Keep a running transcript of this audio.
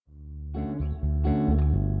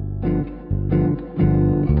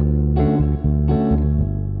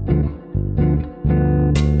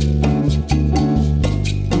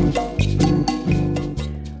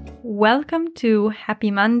Welcome to Happy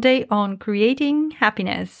Monday on Creating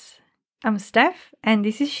Happiness. I'm Steph and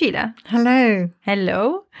this is Sheila. Hello.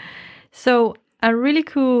 Hello. So, a really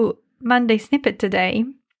cool Monday snippet today,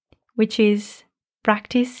 which is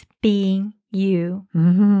practice being you.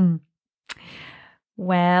 Mm-hmm.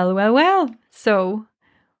 Well. So,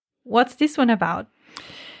 what's this one about?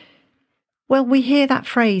 Well, we hear that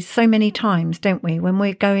phrase so many times, don't we? When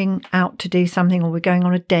we're going out to do something, or we're going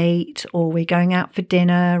on a date, or we're going out for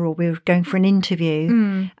dinner, or we're going for an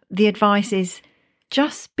interview. The advice is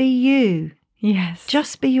just be you. Yes.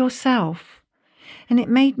 Just be yourself. And it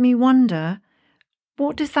made me wonder,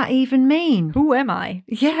 what does that even mean? Who am I?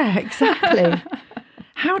 Yeah, exactly.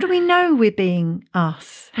 How do we know we're being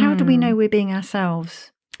us? How do we know we're being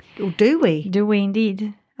ourselves? Or do we? Do we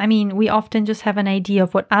indeed? I mean, we often just have an idea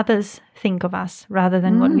of what others think of us rather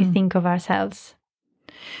than what we think of ourselves.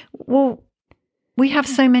 Well, we have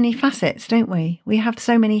so many facets, don't we? We have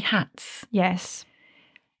so many hats. Yes.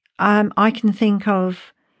 I can think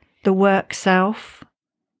of the work self,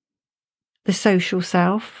 the social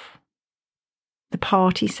self, the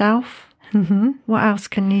party self. Mm-hmm. What else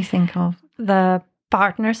can you think of? The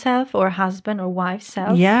partner self or husband or wife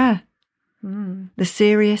self. Yeah. The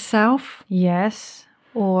serious self. Yes.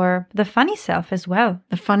 Or the funny self as well.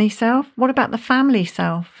 The funny self. What about the family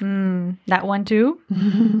self? That one too.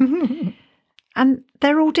 And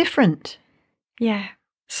they're all different. Yeah.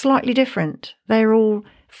 Slightly different. They're all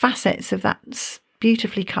facets of that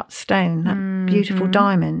beautifully cut stone, that beautiful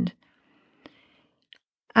diamond.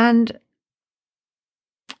 And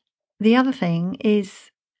the other thing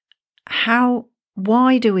is how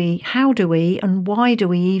do we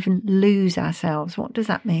even lose ourselves? What does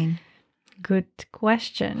that mean? Good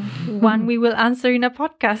question. One we will answer in a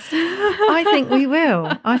podcast. I think we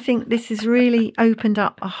will. I think this has really opened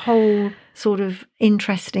up a whole sort of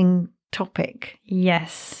interesting topic.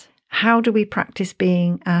 Yes. How do we practice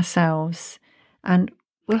being ourselves? And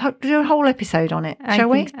we'll do a whole episode on it, shall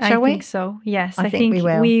we? I think so, yes. I think we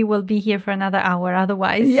will. We will be here for another hour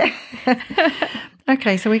otherwise. Yeah.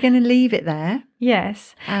 Okay, so we're going to leave it there.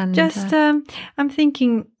 Yes. And just, I'm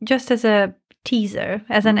thinking just as a teaser,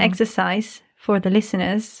 as an exercise for the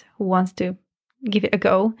listeners who wants to give it a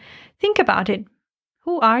go, think about it.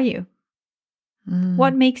 Who are you?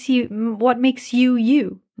 What makes you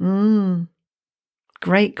you?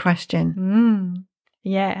 Great question.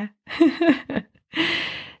 Yeah.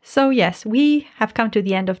 So yes, we have come to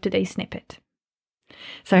the end of today's snippet.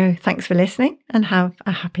 So thanks for listening and have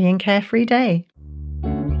a happy and carefree day.